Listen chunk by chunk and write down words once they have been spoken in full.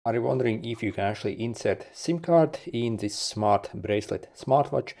Are you wondering if you can actually insert SIM card in this Smart Bracelet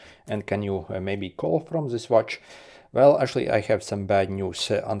SmartWatch, and can you maybe call from this watch? Well, actually, I have some bad news.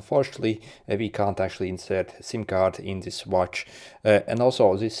 Unfortunately, we can't actually insert SIM card in this watch, and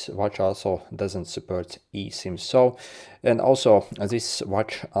also this watch also doesn't support eSIM. So, and also this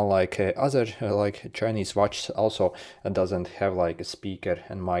watch, unlike other like Chinese watches, also doesn't have like a speaker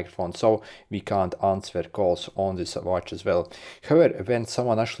and microphone. So we can't answer calls on this watch as well. However, when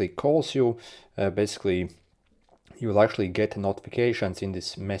someone actually calls you, basically you will actually get notifications in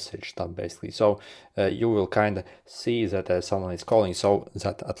this message tab basically. So you will kind of see that someone is calling, so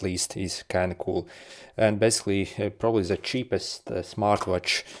that at least is kind of cool. And basically probably the cheapest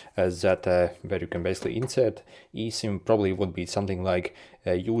smartwatch that where you can basically insert eSIM probably would be something like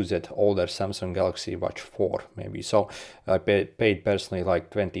used older Samsung Galaxy Watch 4 maybe. So I paid personally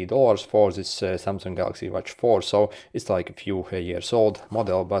like $20 for this Samsung Galaxy Watch 4, so it's like a few years old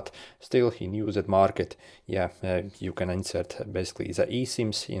model, but still in used market, yeah, you can insert basically the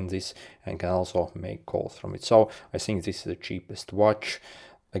eSIMs in this and can also make calls from it. So I think this is the cheapest watch.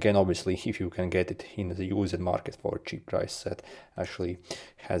 Again, obviously, if you can get it in the used market for a cheap price, that actually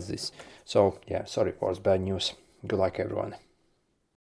has this. So yeah, sorry for this bad news. Good luck, everyone.